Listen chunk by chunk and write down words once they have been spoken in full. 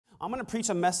I'm going to preach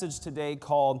a message today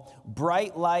called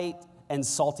Bright Light and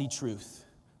Salty Truth.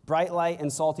 Bright Light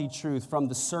and Salty Truth from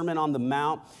the Sermon on the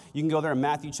Mount. You can go there in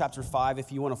Matthew chapter 5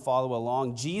 if you want to follow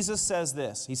along. Jesus says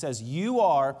this. He says, "You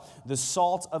are the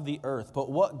salt of the earth, but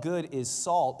what good is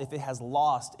salt if it has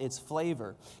lost its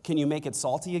flavor? Can you make it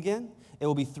salty again? It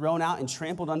will be thrown out and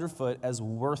trampled underfoot as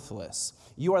worthless.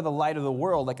 You are the light of the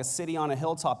world, like a city on a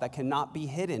hilltop that cannot be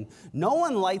hidden. No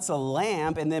one lights a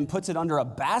lamp and then puts it under a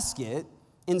basket.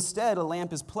 Instead, a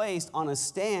lamp is placed on a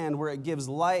stand where it gives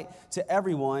light to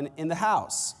everyone in the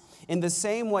house. In the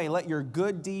same way, let your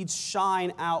good deeds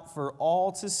shine out for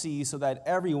all to see so that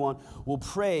everyone will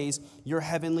praise your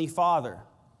heavenly Father."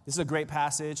 This is a great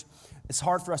passage. It's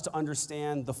hard for us to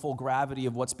understand the full gravity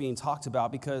of what's being talked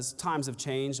about because times have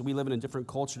changed. We live in a different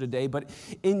culture today. But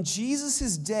in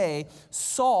Jesus' day,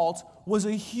 salt was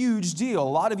a huge deal. A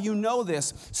lot of you know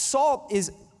this. Salt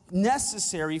is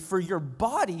necessary for your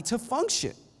body to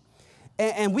function.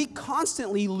 And we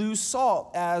constantly lose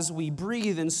salt as we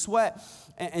breathe and sweat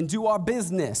and do our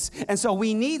business. And so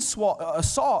we need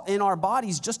salt in our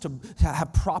bodies just to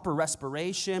have proper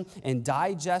respiration and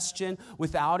digestion.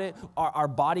 Without it, our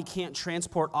body can't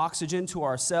transport oxygen to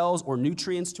our cells or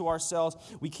nutrients to our cells.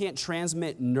 We can't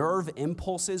transmit nerve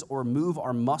impulses or move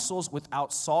our muscles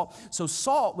without salt. So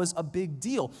salt was a big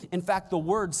deal. In fact, the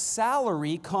word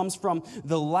salary comes from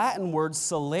the Latin word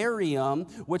salarium,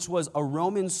 which was a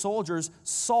Roman soldier's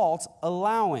salt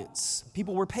allowance.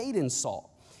 People were paid in salt.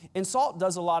 And salt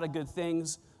does a lot of good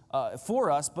things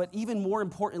for us, but even more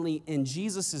importantly, in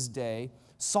Jesus' day,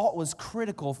 salt was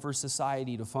critical for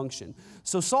society to function.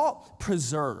 So salt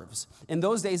preserves. In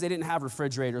those days, they didn't have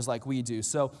refrigerators like we do.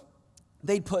 So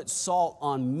they'd put salt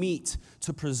on meat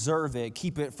to preserve it,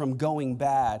 keep it from going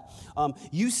bad.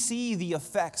 You see the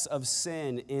effects of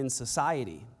sin in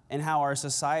society and how our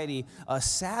society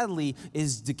sadly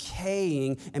is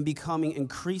decaying and becoming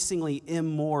increasingly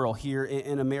immoral here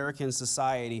in American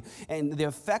society. And the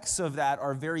effects of that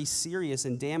are very serious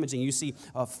and damaging. You see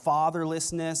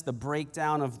fatherlessness, the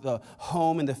breakdown of the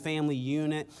home and the family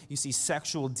unit. You see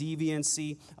sexual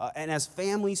deviancy. And as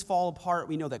families fall apart,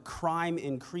 we know that crime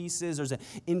increases. There's an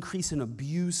increase in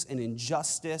abuse and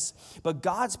injustice. But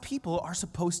God's people are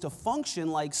supposed to function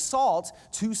like salt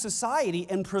to society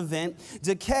and prevent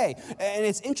decay. And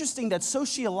it's interesting that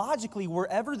sociologically,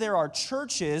 wherever there are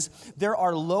churches, there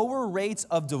are lower rates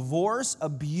of divorce,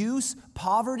 abuse,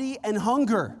 poverty, and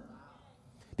hunger.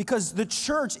 Because the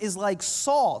church is like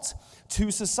salt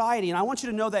to society. And I want you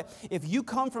to know that if you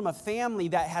come from a family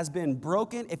that has been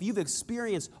broken, if you've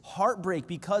experienced heartbreak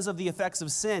because of the effects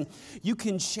of sin, you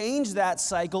can change that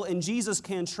cycle and Jesus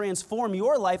can transform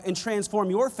your life and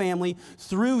transform your family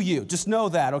through you. Just know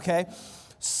that, okay?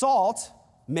 Salt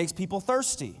makes people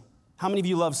thirsty. How many of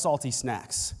you love salty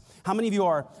snacks? How many of you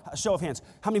are, show of hands,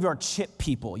 how many of you are chip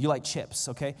people? You like chips,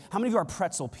 okay? How many of you are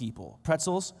pretzel people?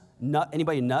 Pretzels?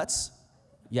 Anybody nuts?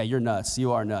 Yeah, you're nuts.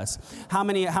 You are nuts. How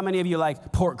many of you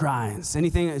like pork rinds?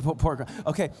 Anything pork?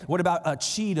 Okay, what about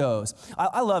Cheetos?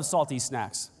 I love salty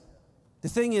snacks. The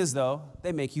thing is, though,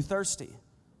 they make you thirsty.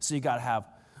 So you got to have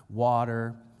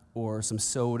water or some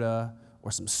soda or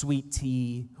some sweet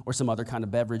tea, or some other kind of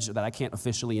beverage that I can't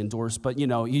officially endorse, but you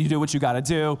do what you gotta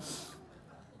do.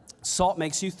 Salt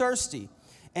makes you thirsty.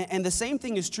 And the same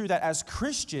thing is true that as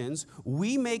Christians,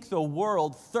 we make the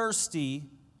world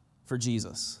thirsty for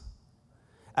Jesus.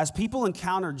 As people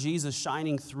encounter Jesus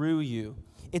shining through you,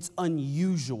 it's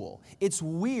unusual. It's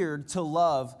weird to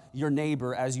love your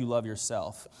neighbor as you love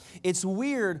yourself. It's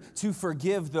weird to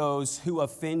forgive those who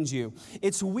offend you.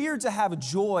 It's weird to have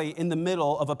joy in the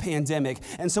middle of a pandemic.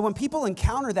 And so when people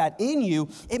encounter that in you,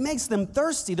 it makes them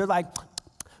thirsty. They're like,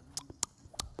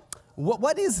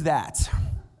 what is that?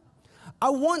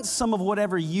 I want some of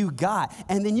whatever you got.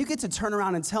 And then you get to turn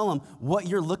around and tell them what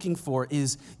you're looking for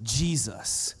is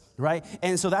Jesus, right?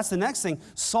 And so that's the next thing.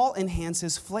 Salt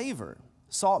enhances flavor.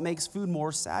 Salt makes food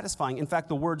more satisfying. In fact,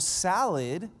 the word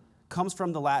salad comes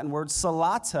from the Latin word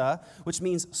salata, which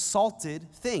means salted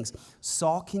things.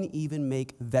 Salt can even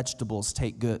make vegetables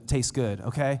taste good,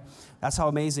 okay? That's how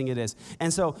amazing it is.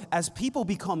 And so as people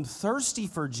become thirsty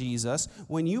for Jesus,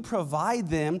 when you provide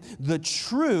them the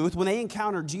truth, when they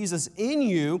encounter Jesus in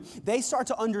you, they start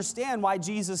to understand why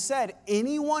Jesus said,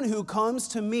 anyone who comes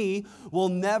to me will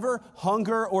never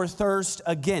hunger or thirst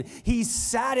again. He's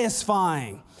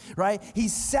satisfying, right? He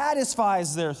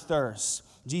satisfies their thirst.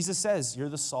 Jesus says, you're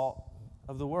the salt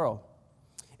of the world.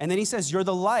 And then he says, you're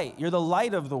the light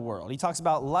of the world. He talks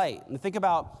about light. And think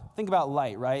about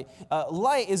light, right?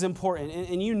 Light is important,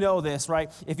 and you know this,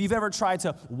 right? If you've ever tried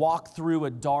to walk through a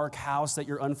dark house that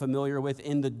you're unfamiliar with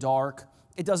in the dark,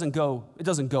 it doesn't go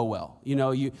well. You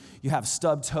know, you have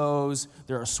stubbed toes,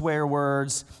 there are swear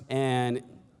words, and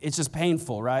it's just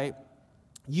painful, right?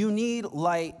 You need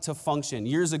light to function.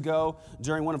 Years ago,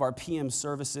 during one of our PM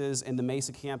services in the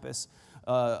Mesa campus,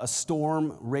 a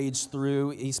storm raged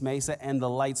through East Mesa and the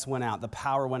lights went out, the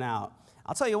power went out.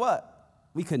 I'll tell you what,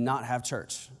 we could not have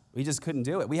church. We just couldn't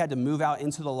do it. We had to move out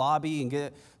into the lobby and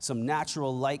get some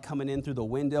natural light coming in through the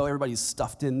window. Everybody's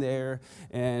stuffed in there,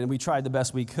 and we tried the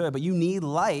best we could. But you need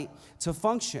light to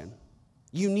function.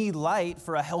 You need light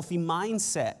for a healthy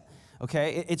mindset,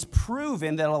 okay? It's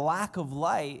proven that a lack of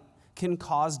light can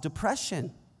cause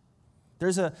depression.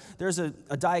 There's a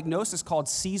diagnosis called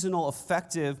seasonal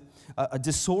affective a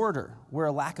disorder where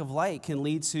a lack of light can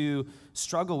lead to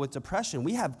struggle with depression.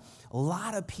 We have a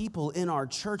lot of people in our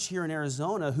church here in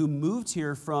Arizona who moved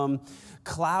here from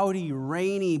cloudy,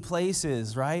 rainy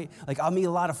places, right? Like I'll meet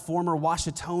a lot of former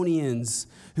Washingtonians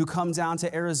who come down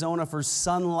to Arizona for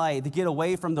sunlight to get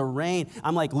away from the rain.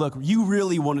 I'm like, look, you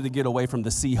really wanted to get away from the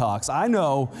Seahawks. I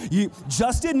know. You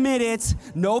just admit it.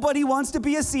 Nobody wants to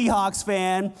be a Seahawks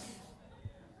fan.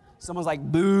 Someone's like,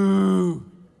 boo.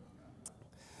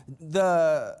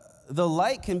 The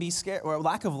light can be scary, or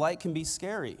lack of light can be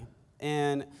scary.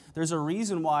 And there's a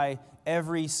reason why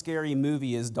every scary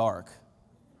movie is dark.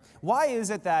 Why is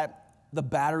it that the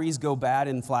batteries go bad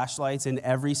in flashlights in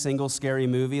every single scary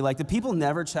movie? Like, do people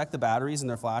never check the batteries in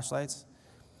their flashlights?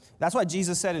 That's why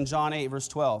Jesus said in John 8, verse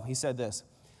 12, he said this.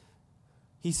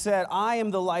 He said, I am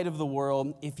the light of the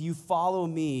world. If you follow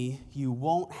me, you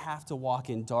won't have to walk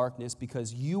in darkness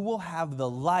because you will have the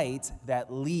light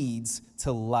that leads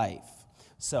to life.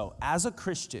 So, as a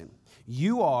Christian,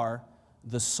 you are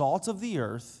the salt of the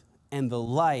earth and the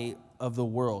light of the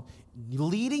world,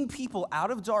 leading people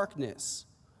out of darkness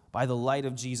by the light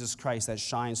of Jesus Christ that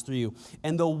shines through you.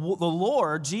 And the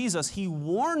Lord, Jesus, he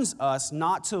warns us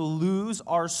not to lose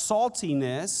our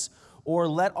saltiness or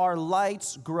let our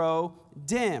lights grow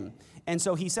dim. And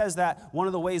so he says that one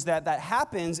of the ways that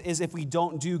happens is if we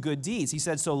don't do good deeds. He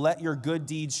said, so let your good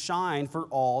deeds shine for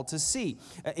all to see.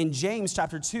 In James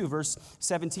chapter 2, verse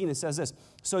 17, it says this.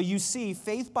 So you see,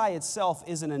 faith by itself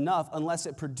isn't enough unless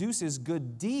it produces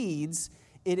good deeds.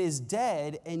 It is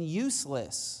dead and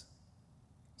useless.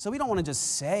 So we don't want to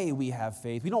just say we have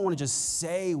faith. We don't want to just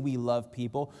say we love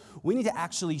people. We need to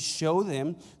actually show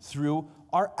them through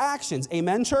our actions.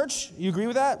 Amen, church? You agree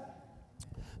with that?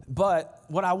 But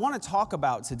what I want to talk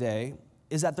about today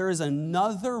is that there is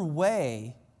another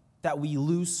way that we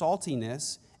lose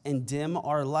saltiness and dim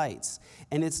our lights.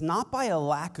 And it's not by a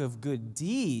lack of good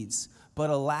deeds, but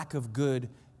a lack of good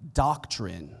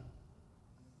doctrine.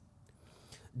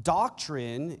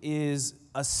 Doctrine is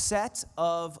a set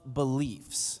of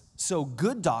beliefs. So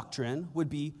good doctrine would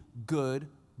be good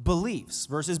beliefs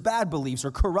versus bad beliefs or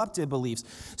corrupted beliefs.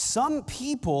 Some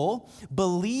people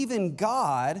believe in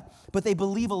God, but they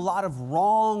believe a lot of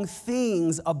wrong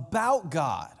things about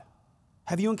God.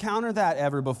 Have you encountered that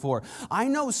ever before? I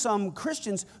know some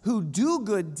Christians who do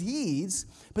good deeds,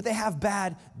 but they have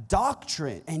bad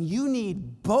doctrine, and you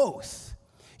need both.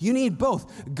 You need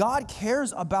both. God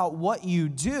cares about what you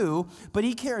do, but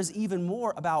he cares even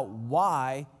more about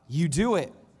why you do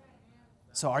it.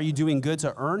 So are you doing good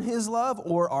to earn his love,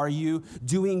 or are you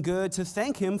doing good to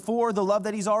thank him for the love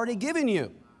that he's already given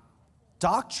you?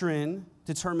 Doctrine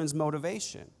determines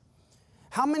motivation.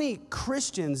 How many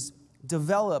Christians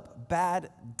develop bad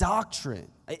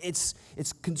doctrine? It's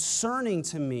concerning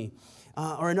to me.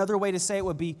 Or another way to say it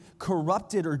would be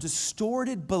corrupted or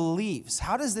distorted beliefs.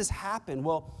 How does this happen?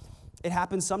 Well, it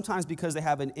happens sometimes because they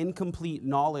have an incomplete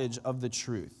knowledge of the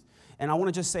truth. And I want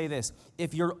to just say this.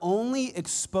 If your only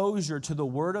exposure to the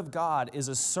Word of God is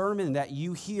a sermon that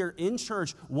you hear in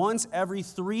church once every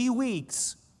 3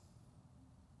 weeks,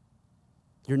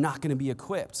 you're not going to be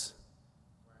equipped.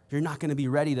 You're not going to be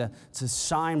ready to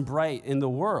shine bright in the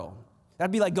world.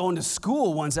 That'd be like going to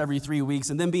school once every 3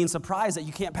 weeks and then being surprised that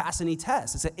you can't pass any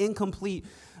tests. It's an incomplete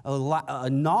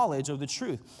knowledge of the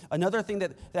truth. Another thing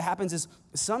that happens is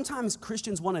sometimes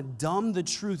Christians want to dumb the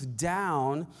truth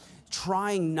down,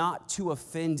 trying not to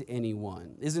offend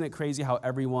anyone. Isn't it crazy how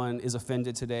everyone is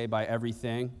offended today by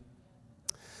everything?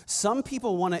 Some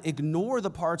people want to ignore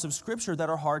the parts of Scripture that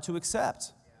are hard to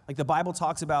accept. Like the Bible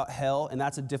talks about hell, and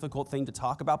that's a difficult thing to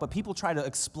talk about, but people try to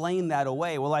explain that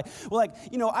away.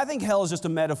 I think hell is just a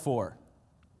metaphor.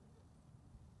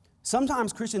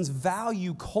 Sometimes Christians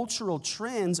value cultural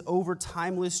trends over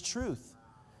timeless truth.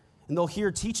 And they'll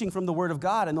hear teaching from the Word of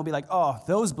God, and they'll be like, oh,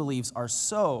 those beliefs are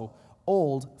so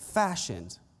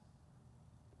old-fashioned.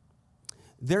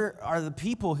 There are the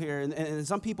people here, and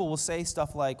some people will say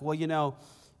stuff like, well,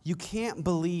 you can't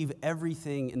believe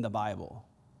everything in the Bible.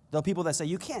 The people that say,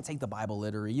 you can't take the Bible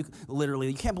literally,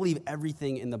 you can't believe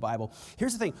everything in the Bible.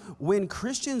 Here's the thing. When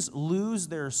Christians lose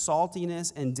their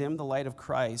saltiness and dim the light of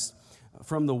Christ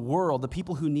from the world, the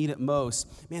people who need it most,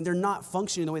 man, they're not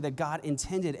functioning the way that God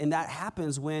intended. And that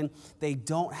happens when they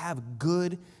don't have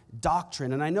good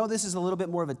doctrine. And I know this is a little bit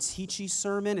more of a teachy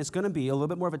sermon. It's going to be a little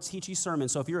bit more of a teachy sermon.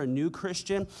 So if you're a new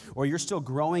Christian or you're still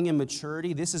growing in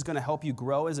maturity, this is going to help you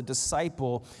grow as a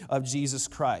disciple of Jesus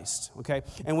Christ, okay?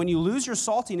 And when you lose your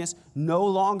saltiness, no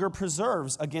longer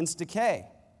preserves against decay.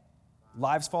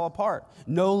 Lives fall apart.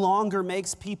 No longer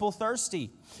makes people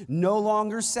thirsty. No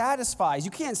longer satisfies.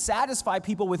 You can't satisfy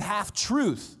people with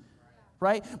half-truth.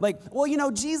 Right? Like,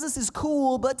 well, Jesus is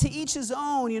cool, but to each his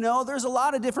own, there's a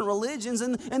lot of different religions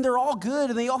and they're all good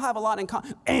and they all have a lot in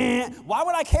common. Why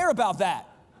would I care about that?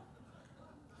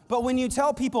 But when you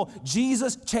tell people,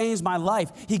 Jesus changed my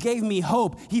life, he gave me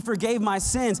hope, he forgave my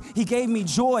sins, he gave me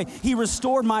joy, he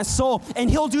restored my soul, and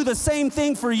he'll do the same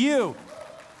thing for you.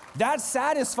 That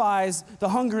satisfies the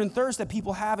hunger and thirst that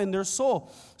people have in their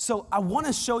soul. So I want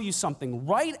to show you something.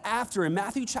 Right after, in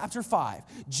Matthew chapter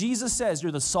 5, Jesus says,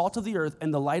 you're the salt of the earth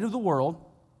and the light of the world.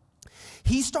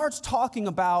 He starts talking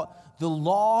about the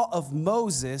law of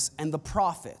Moses and the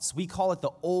prophets. We call it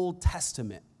the Old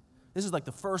Testament. This is like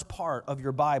the first part of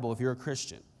your Bible if you're a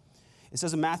Christian. It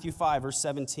says in Matthew 5, verse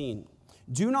 17,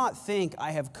 do not think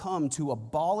I have come to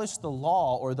abolish the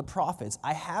law or the prophets.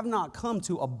 I have not come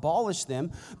to abolish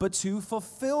them, but to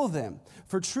fulfill them.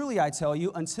 For truly I tell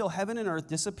you, until heaven and earth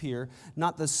disappear,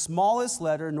 not the smallest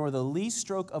letter nor the least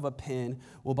stroke of a pen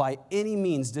will by any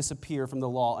means disappear from the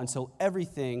law until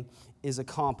everything is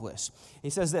accomplished.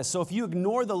 He says this, so if you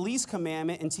ignore the least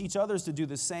commandment and teach others to do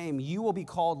the same, you will be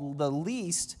called the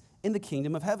least in the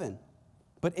kingdom of heaven.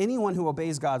 But anyone who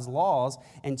obeys God's laws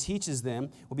and teaches them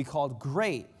will be called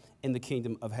great in the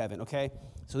kingdom of heaven, okay?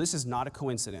 So this is not a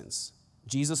coincidence.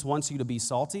 Jesus wants you to be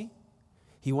salty.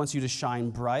 He wants you to shine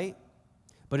bright.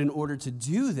 But in order to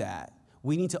do that,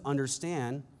 we need to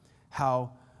understand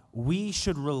how we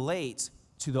should relate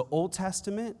to the Old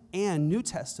Testament and New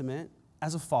Testament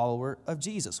as a follower of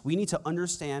Jesus. We need to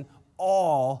understand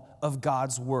all of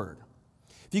God's word.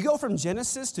 If you go from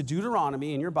Genesis to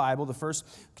Deuteronomy in your Bible, the first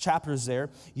chapters there,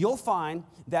 you'll find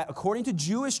that according to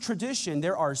Jewish tradition,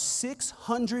 there are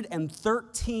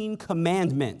 613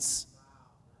 commandments.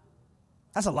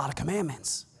 That's a lot of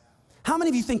commandments. How many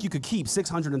of you think you could keep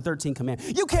 613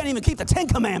 commandments? You can't even keep the 10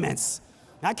 commandments.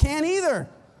 I can't either.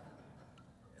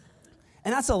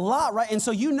 And that's a lot, right? And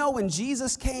so when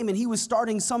Jesus came and he was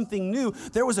starting something new,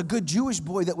 there was a good Jewish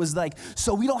boy that was like,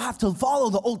 so we don't have to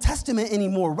follow the Old Testament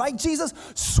anymore, right, Jesus?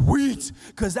 Sweet,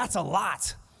 because that's a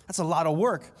lot. That's a lot of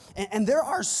work. And there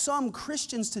are some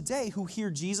Christians today who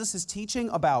hear Jesus' teaching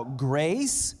about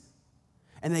grace,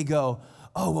 and they go,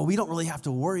 oh, well, we don't really have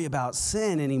to worry about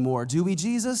sin anymore, do we,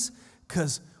 Jesus?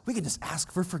 Because we can just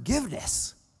ask for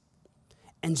forgiveness.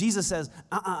 And Jesus says,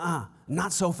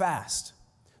 not so fast.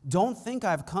 Don't think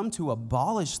I've come to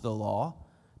abolish the law,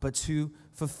 but to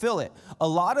fulfill it. A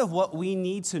lot of what we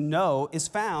need to know is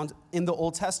found in the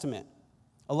Old Testament.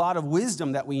 A lot of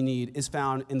wisdom that we need is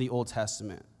found in the Old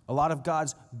Testament. A lot of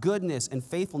God's goodness and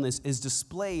faithfulness is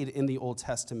displayed in the Old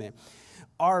Testament.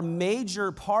 The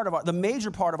major part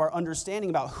of our understanding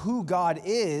about who God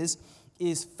is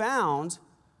found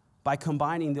by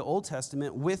combining the Old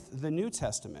Testament with the New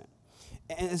Testament.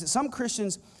 And some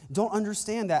Christians don't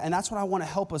understand that, and that's what I want to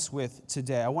help us with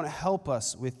today. I want to help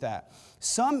us with that.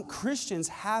 Some Christians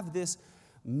have this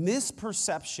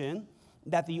misperception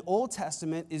that the Old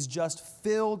Testament is just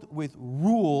filled with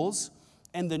rules,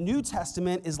 and the New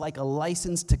Testament is like a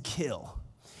license to kill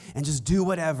and just do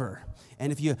whatever.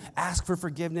 And if you ask for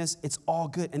forgiveness, it's all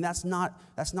good. And that's not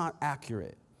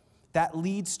accurate. That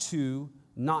leads to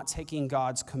not taking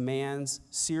God's commands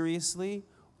seriously,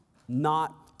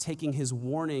 not taking his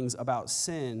warnings about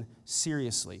sin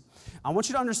seriously. I want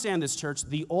you to understand this, church.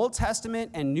 The Old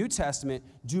Testament and New Testament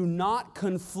do not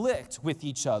conflict with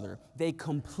each other. They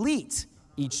complete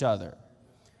each other.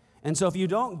 And so if you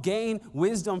don't gain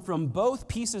wisdom from both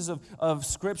pieces of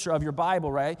Scripture, of your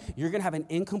Bible, right, you're going to have an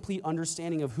incomplete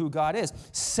understanding of who God is.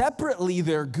 Separately,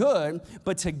 they're good,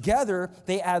 but together,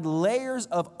 they add layers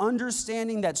of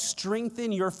understanding that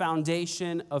strengthen your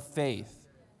foundation of faith.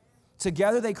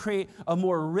 Together, they create a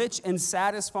more rich and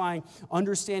satisfying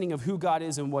understanding of who God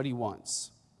is and what he wants.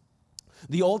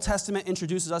 The Old Testament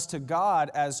introduces us to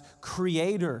God as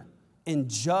creator and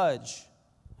judge.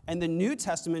 And the New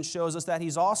Testament shows us that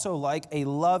he's also like a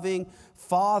loving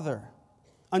father.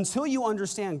 Until you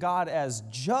understand God as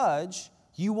judge,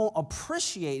 you won't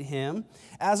appreciate him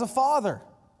as a father.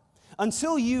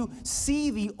 until you see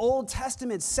the Old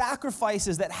Testament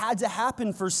sacrifices that had to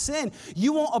happen for sin,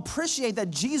 you won't appreciate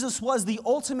that Jesus was the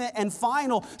ultimate and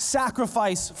final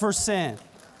sacrifice for sin.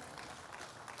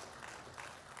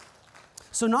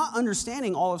 So not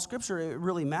understanding all of Scripture, it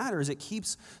really matters. It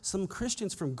keeps some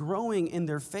Christians from growing in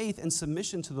their faith and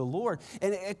submission to the Lord.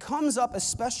 And it comes up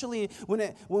especially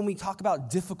when we talk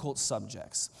about difficult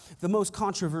subjects, the most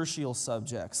controversial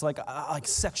subjects, like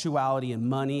sexuality and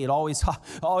money. It always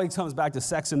comes back to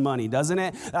sex and money, doesn't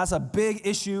it? That's a big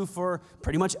issue for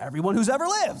pretty much everyone who's ever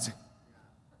lived.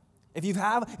 If you've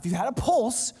had a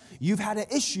pulse, you've had an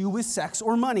issue with sex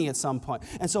or money at some point.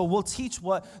 And so we'll teach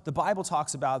what the Bible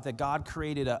talks about, that God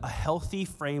created a healthy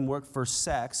framework for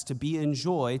sex to be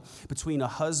enjoyed between a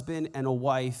husband and a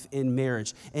wife in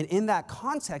marriage. And in that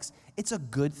context, it's a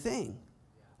good thing.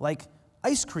 Like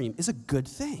ice cream is a good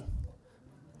thing.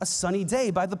 A sunny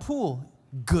day by the pool,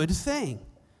 good thing.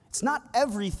 It's not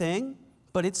everything,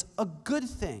 but it's a good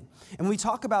thing. And when we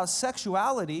talk about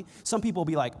sexuality, some people will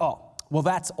be like, oh, well,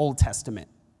 that's Old Testament.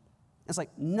 It's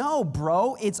like, no,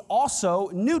 bro, it's also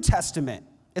New Testament.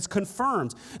 It's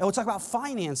confirmed. And we'll talk about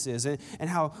finances and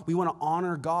how we want to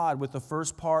honor God with the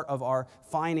first part of our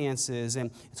finances. And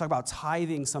talk about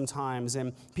tithing sometimes.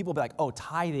 And people will be like, oh,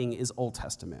 tithing is Old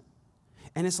Testament.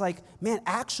 And it's like, man,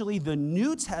 actually the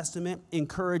New Testament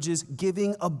encourages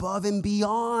giving above and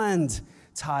beyond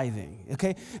tithing,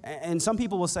 okay? And some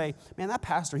people will say, man, that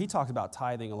pastor, he talked about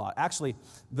tithing a lot. Actually,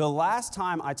 the last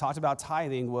time I talked about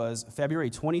tithing was February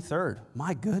 23rd.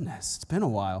 My goodness, it's been a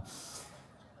while.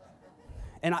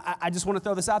 And I just want to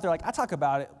throw this out there. Like, I talk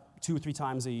about it 2 or 3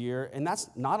 times a year, and that's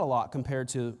not a lot compared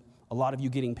to a lot of you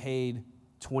getting paid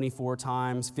 24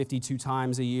 times, 52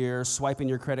 times a year, swiping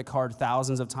your credit card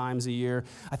thousands of times a year.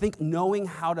 I think knowing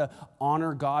how to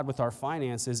honor God with our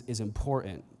finances is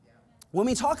important. When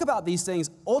we talk about these things,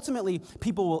 ultimately,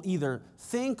 people will either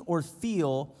think or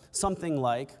feel something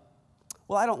like,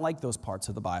 well, I don't like those parts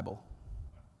of the Bible.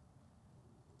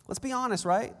 Let's be honest,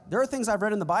 right? There are things I've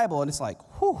read in the Bible, and it's like,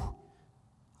 whew,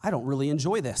 I don't really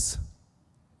enjoy this.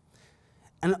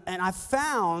 And I've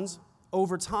found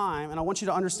over time, and I want you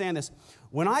to understand this,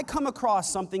 when I come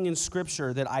across something in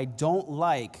Scripture that I don't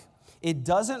like, it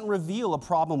doesn't reveal a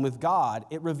problem with God,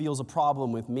 it reveals a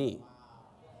problem with me.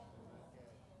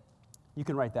 You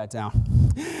can write that down.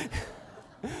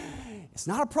 It's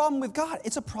not a problem with God.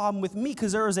 It's a problem with me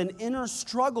because there is an inner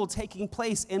struggle taking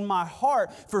place in my heart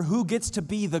for who gets to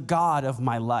be the God of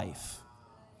my life.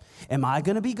 Am I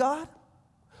going to be God?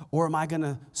 Or am I going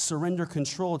to surrender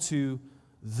control to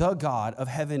the God of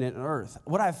heaven and earth?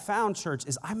 What I've found, church,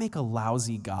 is I make a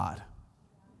lousy God.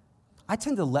 I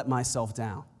tend to let myself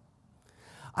down.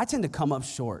 I tend to come up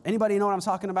short. Anybody know what I'm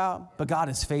talking about? But God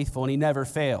is faithful and he never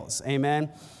fails.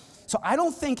 Amen. So I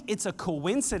don't think it's a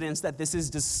coincidence that this is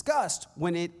discussed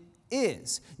when it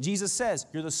is. Jesus says,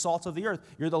 you're the salt of the earth,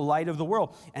 you're the light of the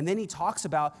world. And then he talks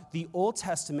about the Old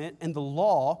Testament and the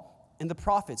law and the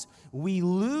prophets. We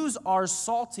lose our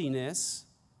saltiness,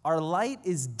 our light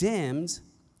is dimmed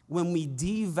when we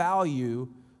devalue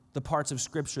the parts of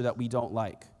Scripture that we don't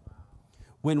like,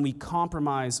 when we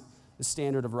compromise the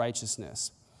standard of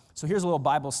righteousness. So here's a little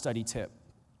Bible study tip.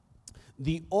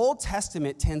 The Old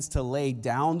Testament tends to lay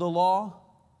down the law,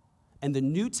 and the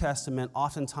New Testament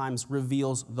oftentimes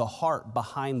reveals the heart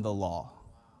behind the law.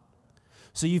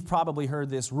 So you've probably heard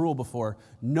this rule before,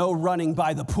 no running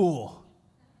by the pool.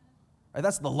 Right?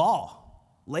 That's the law.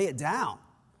 Lay it down.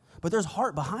 But there's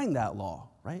heart behind that law,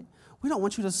 right? We don't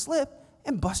want you to slip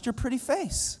and bust your pretty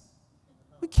face.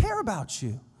 We care about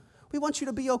you. We want you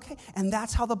to be okay. And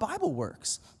that's how the Bible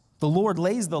works. The Lord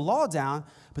lays the law down,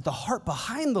 but the heart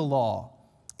behind the law,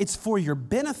 it's for your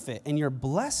benefit and your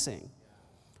blessing.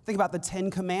 Think about the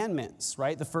 10 Commandments,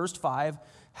 right? The first 5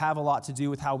 have a lot to do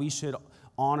with how we should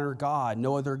honor God.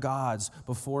 No other gods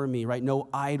before me, right? No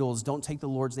idols. Don't take the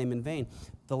Lord's name in vain.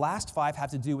 The last 5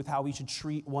 have to do with how we should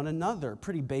treat one another.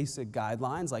 Pretty basic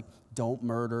guidelines like don't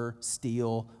murder,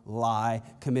 steal, lie,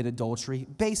 commit adultery.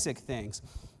 Basic things.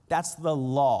 That's the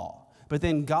law. But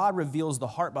then God reveals the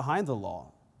heart behind the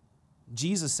law.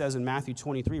 Jesus says in Matthew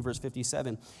 23, verse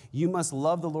 57, you must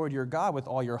love the Lord your God with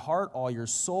all your heart, all your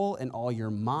soul, and all your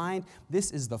mind.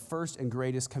 This is the first and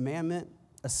greatest commandment.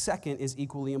 A second is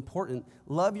equally important.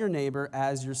 Love your neighbor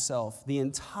as yourself. The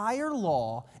entire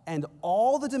law and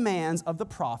all the demands of the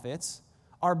prophets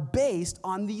are based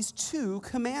on these 2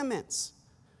 commandments.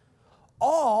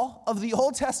 All of the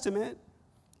Old Testament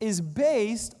is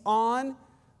based on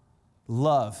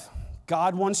love.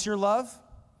 God wants your love.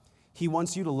 He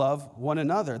wants you to love one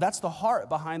another. That's the heart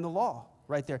behind the law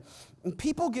right there. And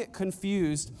people get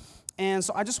confused And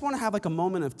so I just want to have like a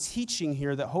moment of teaching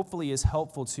here that hopefully is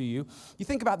helpful to you. You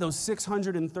think about those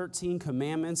 613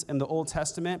 commandments in the Old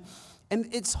Testament, and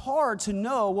it's hard to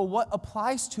know, well, what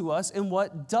applies to us and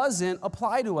what doesn't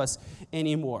apply to us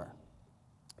anymore.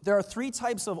 There are three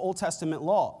types of Old Testament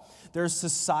law. There's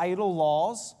societal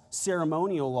laws,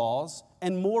 ceremonial laws,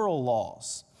 and moral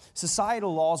laws.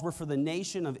 Societal laws were for the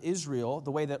nation of Israel,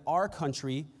 the way that our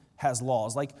country has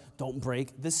laws, like don't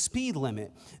break the speed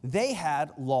limit. They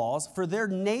had laws for their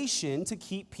nation to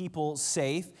keep people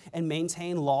safe and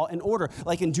maintain law and order.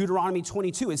 Like in Deuteronomy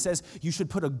 22, it says you should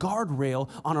put a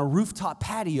guardrail on a rooftop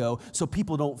patio so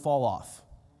people don't fall off.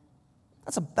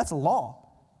 That's a law.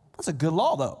 That's a good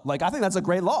law, though. Like, I think that's a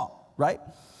great law, right?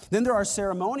 Then there are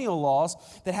ceremonial laws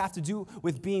that have to do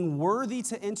with being worthy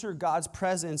to enter God's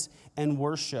presence and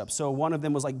worship. So one of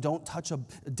them was like, don't touch a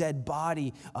dead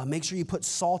body. Make sure you put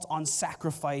salt on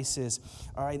sacrifices.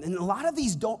 All right, and a lot of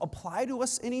these don't apply to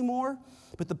us anymore,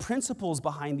 but the principles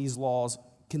behind these laws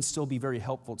can still be very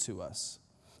helpful to us.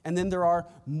 And then there are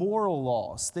moral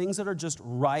laws, things that are just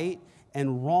right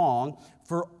and wrong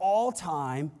for all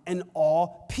time and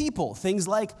all people. Things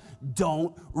like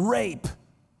don't rape.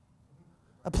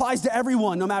 Applies to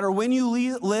everyone, no matter when you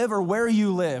live or where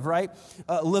you live, right?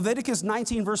 Leviticus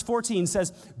 19, verse 14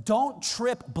 says, don't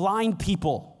trip blind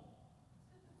people.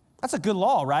 That's a good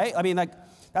law, right? I mean, like,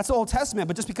 that's the Old Testament,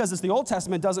 but just because it's the Old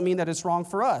Testament doesn't mean that it's wrong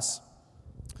for us.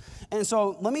 And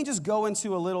so let me just go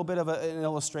into a little bit of an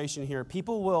illustration here.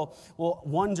 People will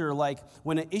wonder, like,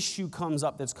 when an issue comes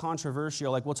up that's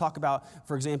controversial, like we'll talk about,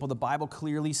 for example, the Bible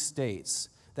clearly states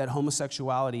that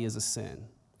homosexuality is a sin.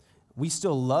 We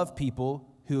still love people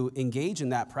who engage in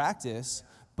that practice,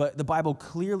 but the Bible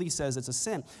clearly says it's a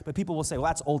sin. But people will say, well,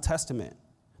 that's Old Testament.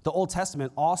 The Old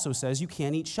Testament also says you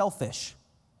can't eat shellfish.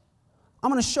 I'm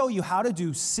going to show you how to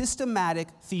do systematic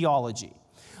theology.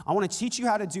 I want to teach you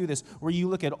how to do this, where you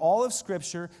look at all of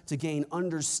Scripture to gain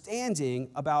understanding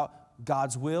about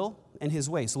God's will and his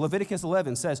ways. So Leviticus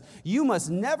 11 says, you must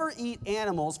never eat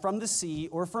animals from the sea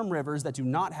or from rivers that do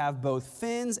not have both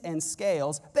fins and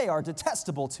scales. They are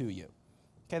detestable to you.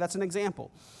 Okay, that's an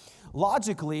example.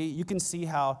 Logically, you can see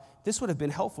how this would have been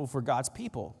helpful for God's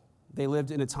people. They lived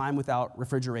in a time without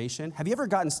refrigeration. Have you ever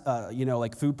gotten,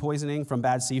 like food poisoning from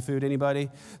bad seafood, anybody?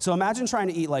 So imagine trying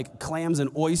to eat like clams and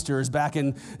oysters back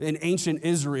in ancient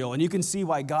Israel, and you can see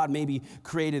why God maybe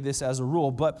created this as a rule.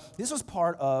 But this was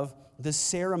part of the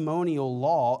ceremonial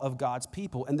law of God's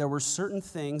people, and there were certain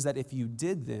things that if you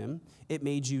did them, it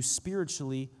made you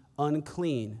spiritually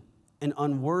unclean and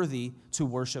unworthy to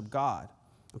worship God.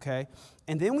 Okay?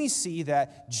 And then we see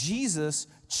that Jesus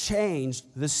changed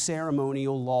the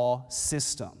ceremonial law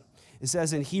system. It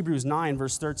says in Hebrews 9,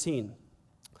 verse 13,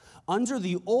 under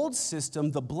the old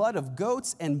system, the blood of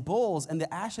goats and bulls and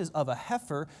the ashes of a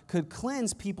heifer could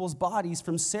cleanse people's bodies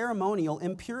from ceremonial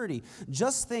impurity.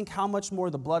 Just think how much more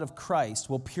the blood of Christ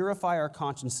will purify our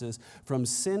consciences from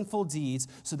sinful deeds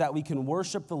so that we can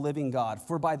worship the living God.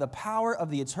 For by the power of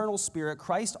the eternal Spirit,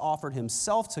 Christ offered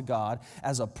himself to God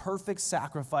as a perfect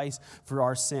sacrifice for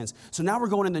our sins. So now we're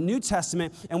going in the New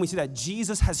Testament, and we see that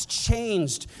Jesus has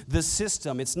changed the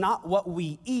system. It's not what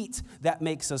we eat that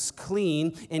makes us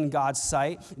clean in God's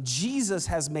sight. Jesus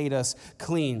has made us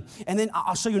clean. And then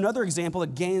I'll show you another example to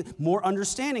gain more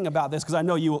understanding about this, because I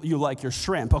know you like your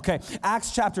shrimp. Okay,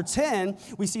 Acts chapter 10,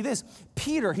 we see this.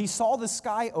 Peter, he saw the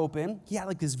sky open. He had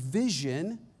like this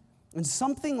vision, and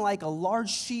something like a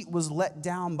large sheet was let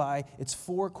down by its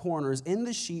four corners. In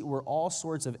the sheet were all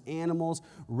sorts of animals,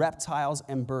 reptiles,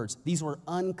 and birds. These were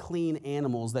unclean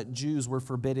animals that Jews were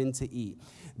forbidden to eat.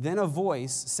 Then a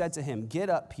voice said to him, "Get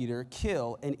up, Peter,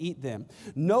 kill and eat them."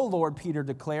 "No, Lord," Peter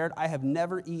declared, "I have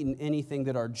never eaten anything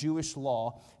that our Jewish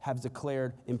law have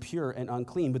declared impure and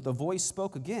unclean." But the voice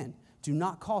spoke again, "Do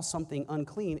not call something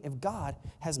unclean if God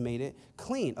has made it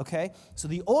clean." Okay? So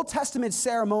the Old Testament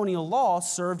ceremonial law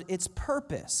served its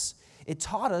purpose. It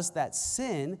taught us that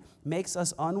sin makes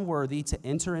us unworthy to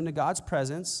enter into God's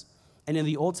presence. And in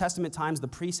the Old Testament times, the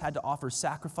priests had to offer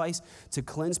sacrifice to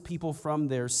cleanse people from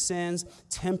their sins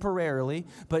temporarily.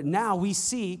 But now we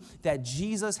see that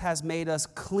Jesus has made us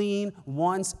clean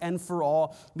once and for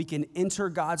all. We can enter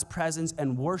God's presence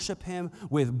and worship him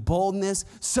with boldness.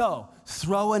 So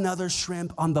throw another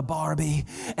shrimp on the Barbie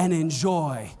and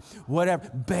enjoy whatever,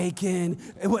 bacon,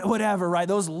 whatever, right?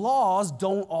 Those laws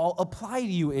don't all apply to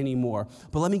you anymore.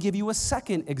 But let me give you a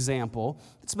second example.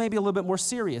 It's maybe a little bit more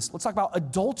serious. Let's talk about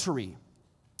adultery.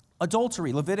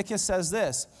 Adultery. Leviticus says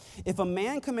this: if a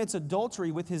man commits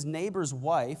adultery with his neighbor's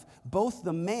wife, both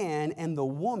the man and the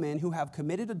woman who have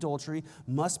committed adultery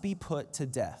must be put to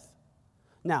death.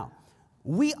 Now,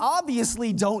 we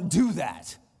obviously don't do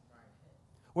that.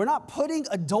 We're not putting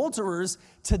adulterers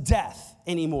to death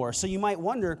anymore. So you might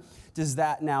wonder, does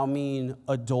that now mean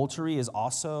adultery is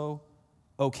also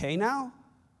okay now?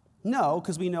 No,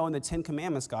 because we know in the 10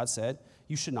 Commandments, God said,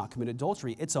 you should not commit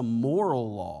adultery. It's a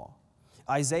moral law.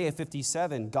 Isaiah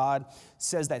 57, God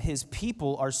says that his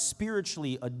people are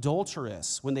spiritually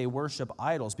adulterous when they worship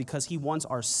idols because he wants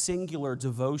our singular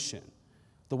devotion,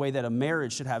 the way that a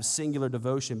marriage should have singular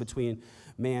devotion between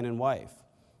man and wife.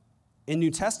 In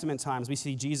New Testament times, we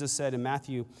see Jesus said in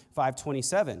Matthew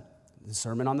 5:27, the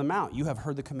Sermon on the Mount, you have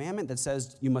heard the commandment that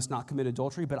says you must not commit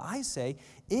adultery, but I say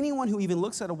anyone who even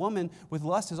looks at a woman with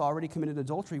lust has already committed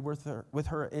adultery with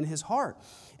her in his heart.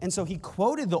 And so he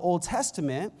quoted the Old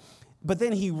Testament, but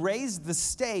then he raised the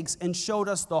stakes and showed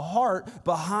us the heart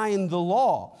behind the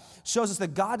law. Shows us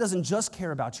that God doesn't just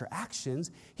care about your actions,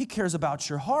 he cares about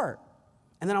your heart.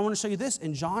 And then I want to show you this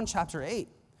in John chapter 8. It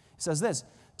says this,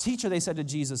 teacher, they said to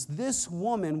Jesus, this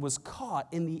woman was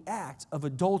caught in the act of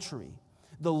adultery.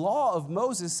 The law of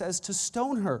Moses says to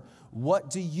stone her. What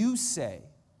do you say?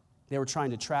 They were trying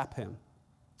to trap him.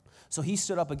 So he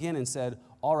stood up again and said,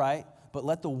 all right, but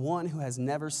let the one who has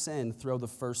never sinned throw the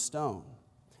first stone.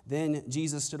 Then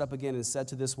Jesus stood up again and said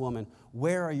to this woman,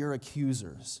 where are your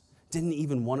accusers? Didn't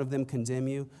even one of them condemn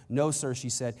you? No, sir, she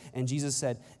said. And Jesus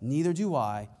said, neither do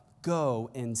I. Go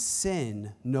and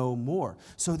sin no more.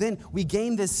 So then we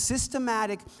gain this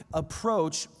systematic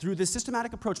approach. Through this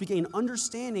systematic approach, we gain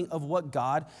understanding of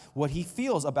what he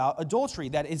feels about adultery,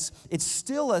 that it's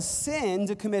still a sin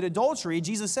to commit adultery.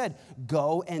 Jesus said,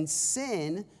 go and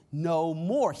sin no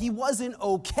more. He wasn't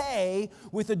okay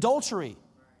with adultery.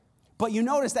 But you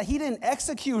notice that he didn't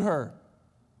execute her.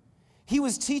 He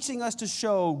was teaching us to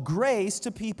show grace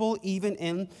to people even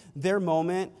in their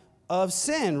moment of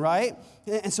sin, right?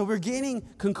 And so we're gaining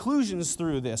conclusions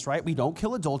through this, right? We don't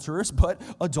kill adulterers, but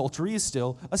adultery is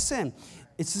still a sin.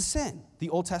 It's a sin. The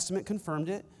Old Testament confirmed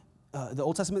it. The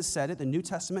Old Testament said it. The New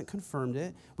Testament confirmed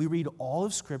it. We read all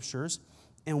of Scriptures,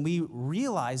 and we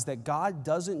realize that God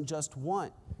doesn't just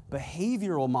want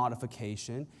behavioral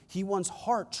modification. He wants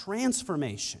heart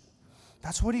transformation.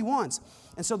 That's what he wants.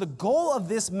 And so the goal of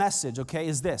this message, okay,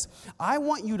 is this. I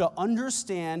want you to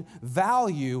understand,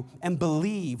 value, and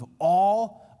believe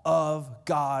all of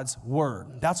God's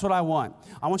word. That's what I want.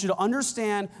 I want you to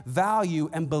understand,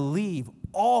 value, and believe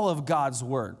all of God's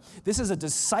word. This is a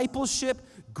discipleship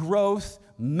growth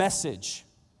message.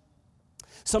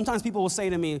 Sometimes people will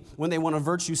say to me when they want a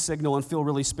virtue signal and feel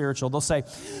really spiritual, they'll say,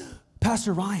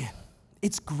 Pastor Ryan,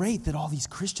 it's great that all these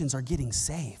Christians are getting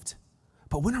saved.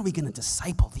 But when are we going to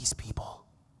disciple these people?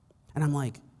 And I'm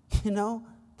like,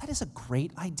 that is a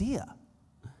great idea.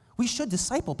 We should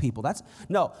disciple people.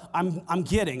 I'm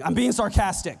kidding. I'm being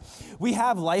sarcastic. We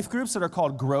have life groups that are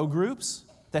called grow groups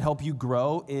that help you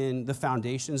grow in the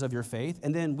foundations of your faith.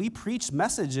 And then we preach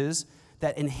messages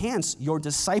that enhance your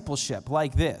discipleship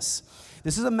like this.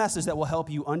 This is a message that will help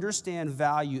you understand,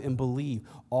 value, and believe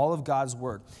all of God's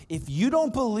word. If you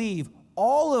don't believe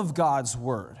all of God's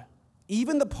word,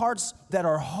 even the parts that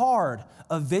are hard,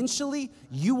 eventually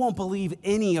you won't believe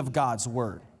any of God's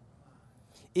word.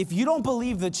 If you don't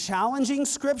believe the challenging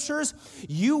scriptures,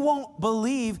 you won't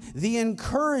believe the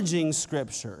encouraging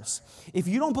scriptures. If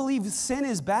you don't believe sin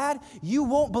is bad, you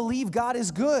won't believe God is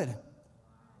good.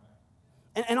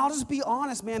 And I'll just be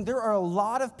honest, man, there are a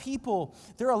lot of people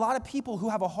who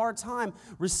have a hard time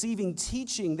receiving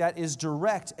teaching that is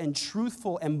direct and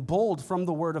truthful and bold from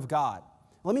the Word of God.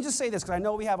 Let me just say this, because I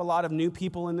know we have a lot of new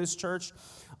people in this church.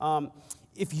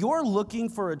 If you're looking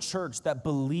for a church that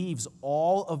believes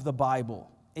all of the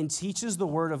Bible and teaches the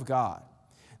Word of God,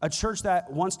 a church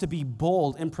that wants to be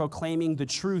bold in proclaiming the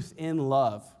truth in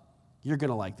love, you're going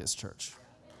to like this church.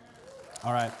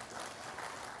 All right.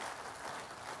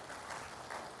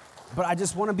 But I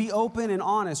just want to be open and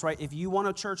honest, right? If you want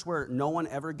a church where no one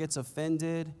ever gets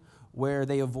offended, where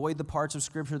they avoid the parts of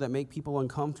Scripture that make people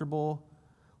uncomfortable,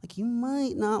 you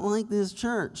might not like this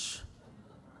church.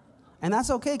 And that's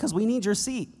okay, because we need your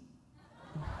seat.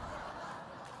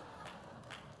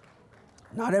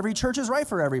 Not every church is right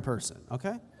for every person,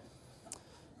 okay?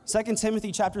 2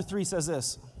 Timothy chapter 3 says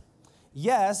this,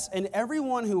 yes, and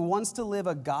everyone who wants to live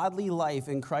a godly life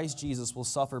in Christ Jesus will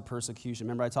suffer persecution.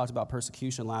 Remember, I talked about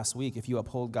persecution last week if you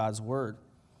uphold God's word.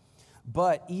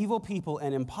 But evil people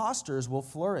and imposters will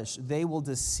flourish. They will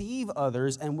deceive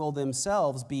others and will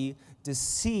themselves be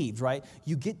deceived, right?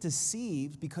 You get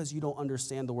deceived because you don't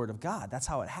understand the word of God. That's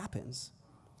how it happens.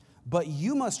 But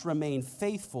you must remain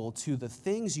faithful to the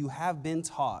things you have been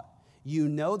taught. You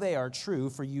know they are true,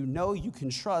 for you know you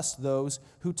can trust those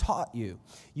who taught you.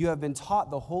 You have been taught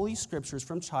the Holy Scriptures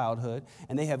from childhood,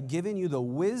 and they have given you the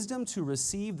wisdom to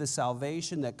receive the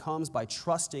salvation that comes by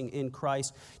trusting in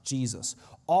Christ Jesus.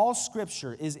 All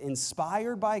Scripture is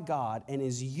inspired by God and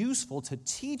is useful to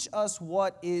teach us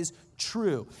what is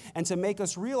true and to make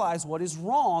us realize what is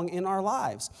wrong in our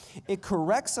lives. It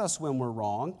corrects us when we're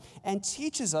wrong and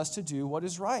teaches us to do what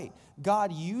is right.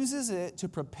 God uses it to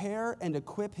prepare and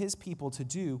equip his people to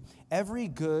do every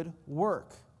good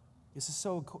work. This is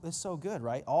so good,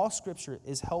 right? All Scripture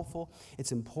is helpful.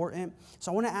 It's important.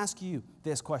 So I want to ask you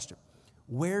this question.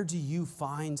 Where do you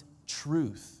find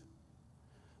truth?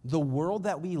 The world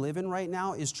that we live in right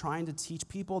now is trying to teach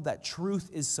people that truth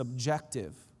is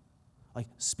subjective. Like,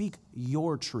 speak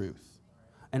your truth,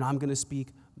 and I'm going to speak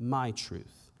my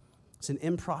truth. It's an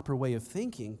improper way of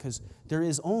thinking because there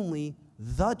is only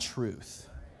the truth.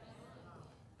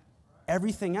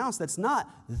 Everything else that's not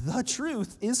the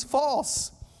truth is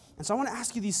false. And so I want to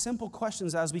ask you these simple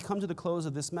questions as we come to the close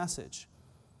of this message.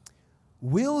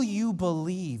 Will you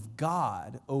believe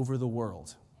God over the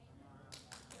world?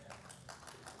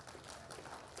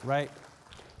 Right?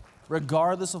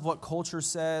 Regardless of what culture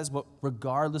says,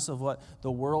 regardless of what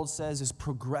the world says is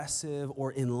progressive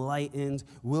or enlightened,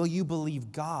 will you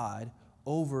believe God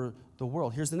over the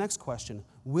world? Here's the next question.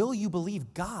 Will you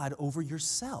believe God over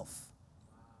yourself?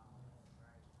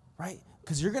 Right?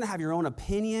 Because you're going to have your own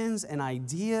opinions and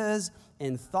ideas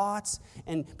and thoughts,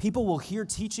 and people will hear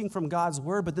teaching from God's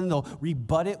word, but then they'll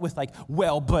rebut it with like,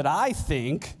 well, but I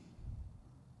think.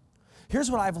 Here's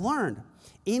what I've learned.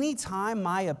 Anytime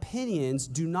my opinions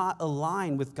do not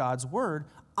align with God's word,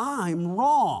 I'm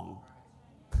wrong.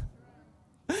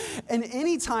 And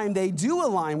anytime they do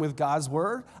align with God's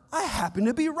word, I happen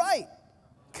to be right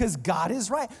because God is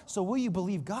right. So will you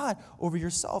believe God over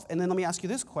yourself? And then let me ask you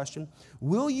this question.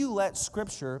 Will you let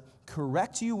Scripture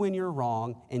correct you when you're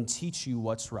wrong and teach you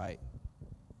what's right?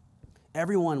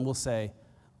 Everyone will say,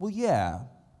 well, yeah,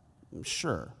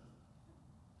 sure.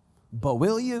 But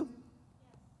will you?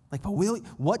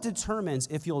 What determines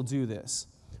if you'll do this?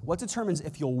 What determines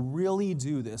if you'll really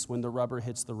do this when the rubber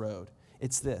hits the road?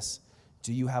 It's this.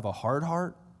 Do you have a hard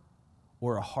heart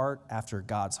or a heart after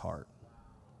God's heart?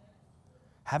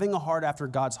 Having a heart after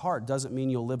God's heart doesn't mean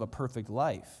you'll live a perfect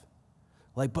life.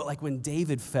 But when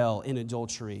David fell in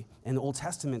adultery in the Old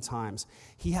Testament times,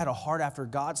 he had a heart after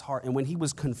God's heart. And when he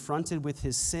was confronted with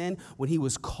his sin, when he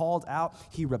was called out,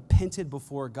 he repented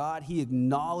before God. He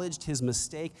acknowledged his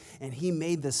mistake, and he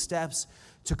made the steps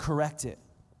to correct it.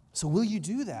 So will you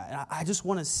do that? And I just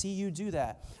want to see you do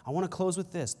that. I want to close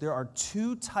with this. There are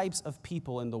two types of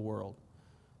people in the world.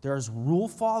 There's rule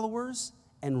followers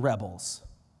and rebels,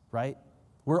 right?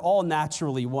 We're all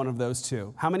naturally one of those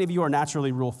two. How many of you are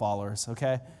naturally rule followers,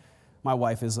 okay? My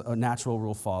wife is a natural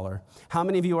rule follower. How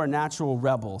many of you are natural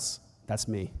rebels? That's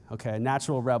me, okay?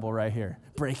 Natural rebel right here.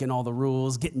 Breaking all the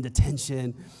rules, getting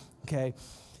detention, okay?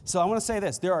 So I want to say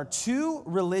this. There are two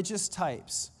religious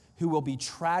types who will be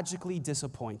tragically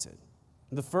disappointed.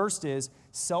 The first is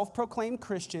self-proclaimed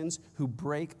Christians who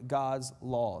break God's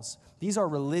laws. These are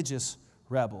religious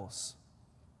rebels.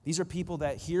 These are people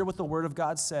that hear what the Word of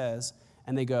God says,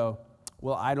 and they go,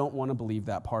 well, I don't want to believe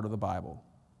that part of the Bible.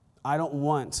 I don't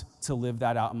want to live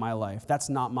that out in my life. That's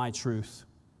not my truth.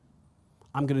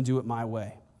 I'm going to do it my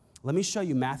way. Let me show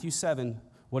you Matthew 7,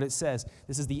 what it says.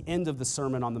 This is the end of the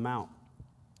Sermon on the Mount.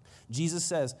 Jesus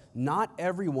says, not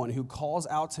everyone who calls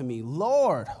out to me,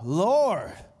 Lord,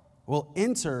 Lord, will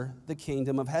enter the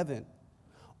kingdom of heaven.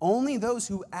 Only those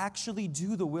who actually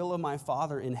do the will of my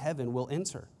Father in heaven will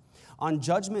enter. On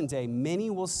Judgment Day, many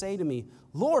will say to me,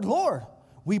 Lord, Lord,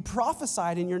 we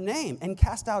prophesied in your name and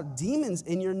cast out demons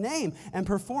in your name and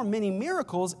performed many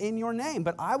miracles in your name.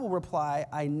 But I will reply,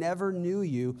 I never knew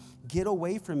you. Get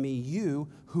away from me, you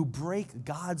who break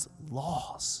God's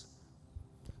laws.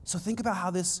 So think about how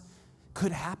this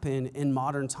could happen in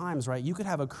modern times, right? You could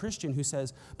have a Christian who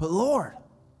says, but Lord,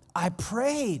 I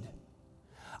prayed.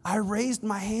 I raised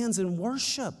my hands in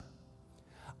worship.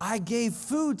 I gave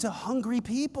food to hungry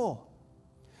people.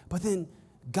 But then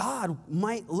God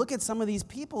might look at some of these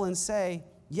people and say,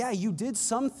 yeah, you did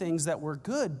some things that were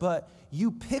good, but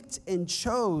you picked and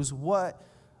chose what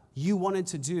you wanted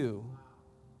to do.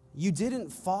 You didn't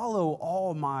follow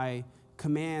all my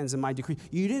commands and my decrees.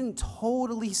 You didn't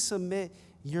totally submit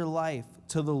your life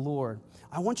to the Lord.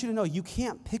 I want you to know you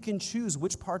can't pick and choose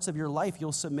which parts of your life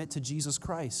you'll submit to Jesus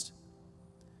Christ.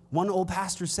 One old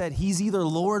pastor said, he's either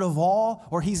Lord of all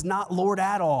or he's not Lord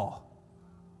at all.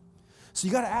 So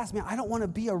you got to ask me, I don't want to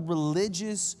be a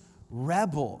religious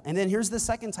rebel. And then here's the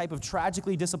second type of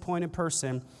tragically disappointed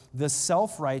person, the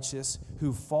self-righteous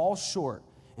who fall short.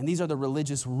 And these are the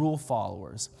religious rule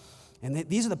followers. And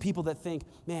these are the people that think,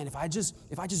 man, if I just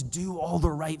do all the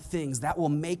right things, that will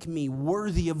make me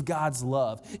worthy of God's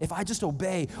love. If I just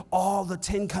obey all the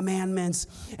 10 commandments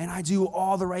and I do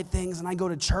all the right things and I go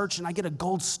to church and I get a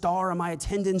gold star on my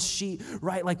attendance sheet,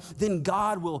 right? Like, then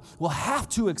God will have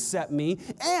to accept me,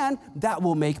 and that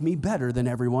will make me better than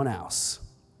everyone else.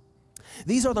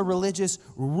 These are the religious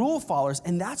rule followers,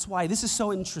 and that's why this is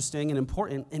so interesting and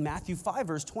important. In Matthew 5,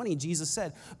 verse 20, Jesus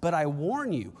said, "But I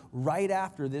warn you, right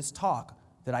after this talk,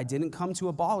 that I didn't come to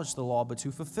abolish the law, but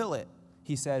to fulfill it."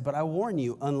 He said, "But I warn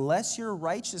you, unless your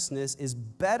righteousness is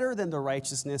better than the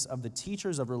righteousness of the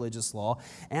teachers of religious law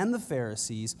and the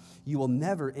Pharisees, you will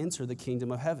never enter the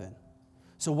kingdom of heaven."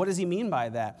 So what does he mean by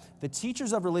that? The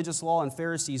teachers of religious law and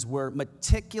Pharisees were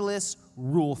meticulous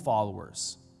rule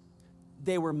followers.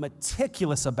 They were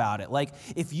meticulous about it. Like,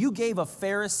 if you gave a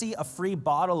Pharisee a free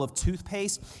bottle of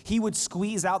toothpaste, he would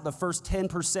squeeze out the first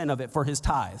 10% of it for his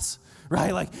tithes,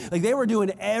 right? Like they were doing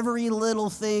every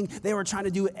little thing. They were trying to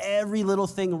do every little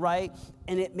thing right,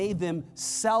 and it made them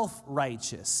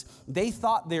self-righteous. They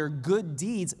thought their good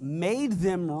deeds made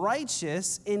them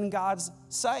righteous in God's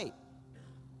sight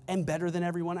and better than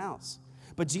everyone else.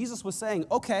 But Jesus was saying,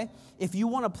 okay, if you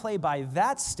want to play by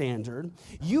that standard,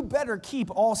 you better keep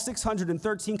all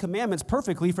 613 commandments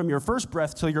perfectly from your first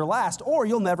breath till your last, or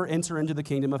you'll never enter into the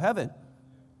kingdom of heaven.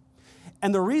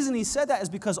 And the reason he said that is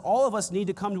because all of us need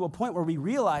to come to a point where we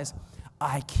realize,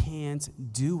 I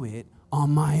can't do it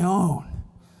on my own.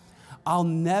 I'll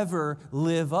never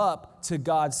live up to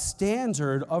God's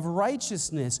standard of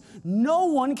righteousness. No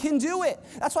one can do it.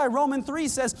 That's why Romans 3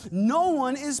 says, no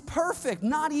one is perfect,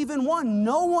 not even one.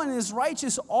 No one is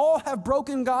righteous. All have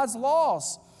broken God's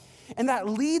laws. And that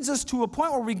leads us to a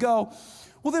point where we go,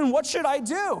 well, then what should I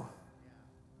do?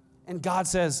 And God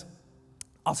says,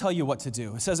 I'll tell you what to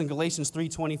do. It says in Galatians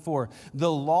 3:24,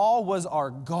 the law was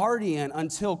our guardian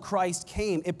until Christ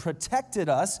came. It protected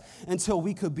us until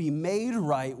we could be made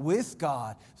right with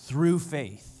God through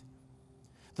faith.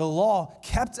 The law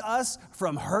kept us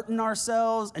from hurting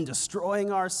ourselves and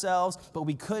destroying ourselves, but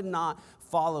we could not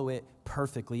follow it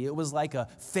perfectly. It was like a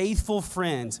faithful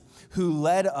friend who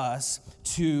led us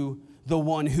to the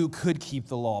one who could keep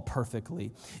the law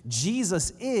perfectly.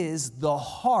 Jesus is the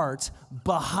heart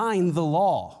behind the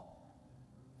law.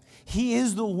 He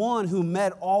is the one who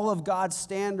met all of God's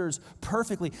standards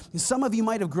perfectly. Some of you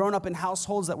might have grown up in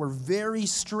households that were very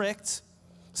strict.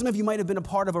 Some of you might have been a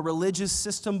part of a religious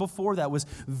system before that was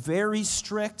very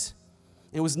strict.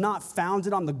 It was not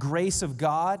founded on the grace of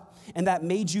God, and that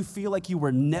made you feel like you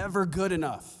were never good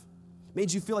enough.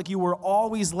 Made you feel like you were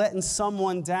always letting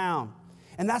someone down.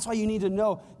 And that's why you need to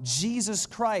know Jesus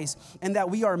Christ and that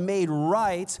we are made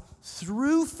right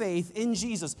through faith in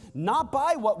Jesus. Not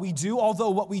by what we do,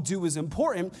 although what we do is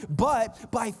important,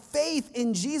 but by faith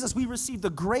in Jesus, we receive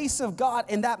the grace of God,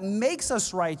 and that makes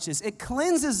us righteous. It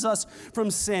cleanses us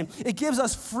from sin. It gives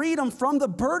us freedom from the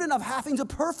burden of having to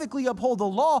perfectly uphold the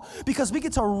law because we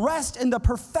get to rest in the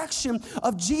perfection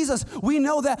of Jesus. We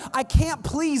know that I can't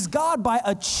please God by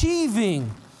achieving,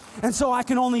 and so I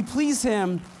can only please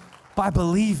Him by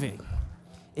believing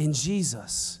in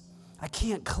Jesus. I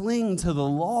can't cling to the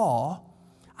law.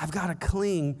 I've got to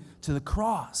cling to the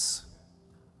cross.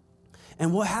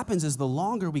 And what happens is the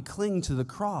longer we cling to the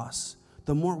cross,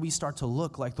 the more we start to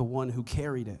look like the one who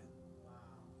carried it.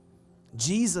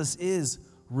 Jesus is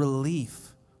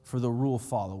relief for the rule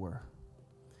follower,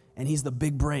 and He's the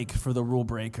big break for the rule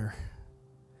breaker.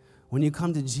 When you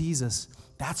come to Jesus,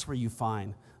 that's where you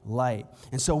find light.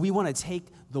 And so we want to take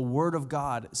the Word of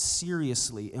God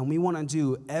seriously, and we want to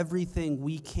do everything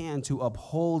we can to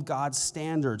uphold God's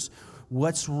standards,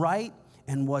 what's right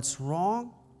and what's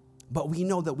wrong, but we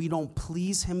know that we don't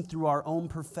please Him through our own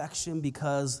perfection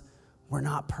because we're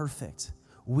not perfect.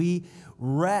 We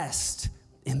rest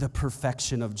in the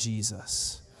perfection of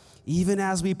Jesus. Even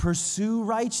as we pursue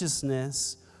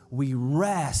righteousness, we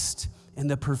rest in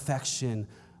the perfection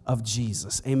of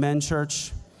Jesus. Amen,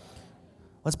 church?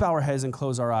 Let's bow our heads and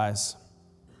close our eyes.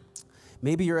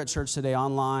 Maybe you're at church today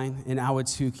online in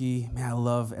Ahwatukee. Man, I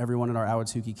love everyone at our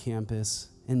Ahwatukee campus.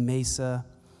 In Mesa,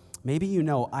 maybe you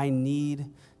know I need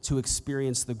to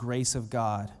experience the grace of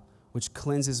God, which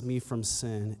cleanses me from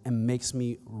sin and makes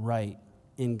me right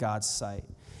in God's sight.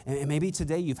 And maybe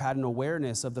today you've had an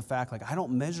awareness of the fact, like, I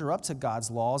don't measure up to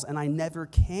God's laws, and I never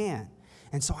can.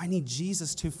 And so I need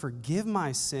Jesus to forgive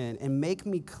my sin and make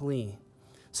me clean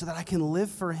so that I can live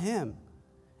for Him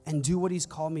and do what He's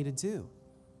called me to do.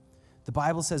 The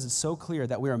Bible says it's so clear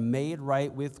that we are made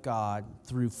right with God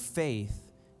through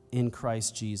faith in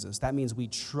Christ Jesus. That means we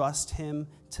trust him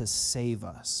to save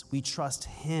us. We trust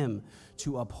him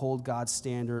to uphold God's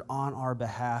standard on our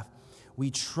behalf.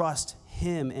 We trust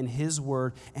him and his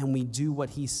word, and we do what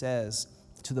he says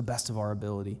to the best of our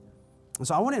ability. And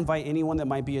so I want to invite anyone that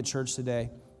might be at church today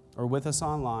or with us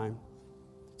online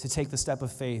to take the step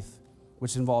of faith,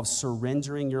 which involves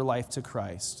surrendering your life to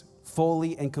Christ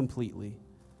fully and completely,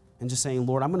 and just saying,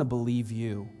 Lord, I'm going to believe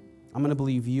you. I'm going to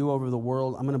believe you over the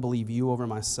world. I'm going to believe you over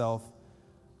myself.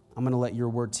 I'm going to let your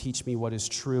word teach me what is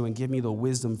true and give me the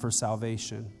wisdom for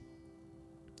salvation.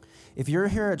 If you're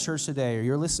here at church today or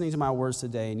you're listening to my words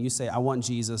today and you say, I want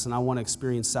Jesus and I want to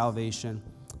experience salvation,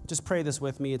 just pray this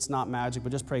with me. It's not magic,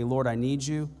 but just pray, Lord, I need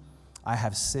you. I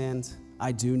have sinned.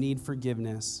 I do need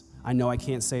forgiveness. I know I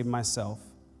can't save myself.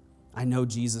 I know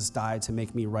Jesus died to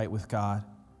make me right with God.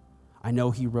 I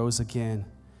know he rose again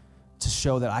to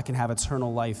show that I can have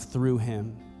eternal life through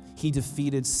him. He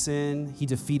defeated sin, he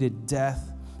defeated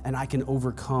death, and I can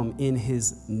overcome in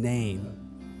his name.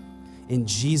 In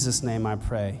Jesus' name I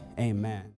pray, amen.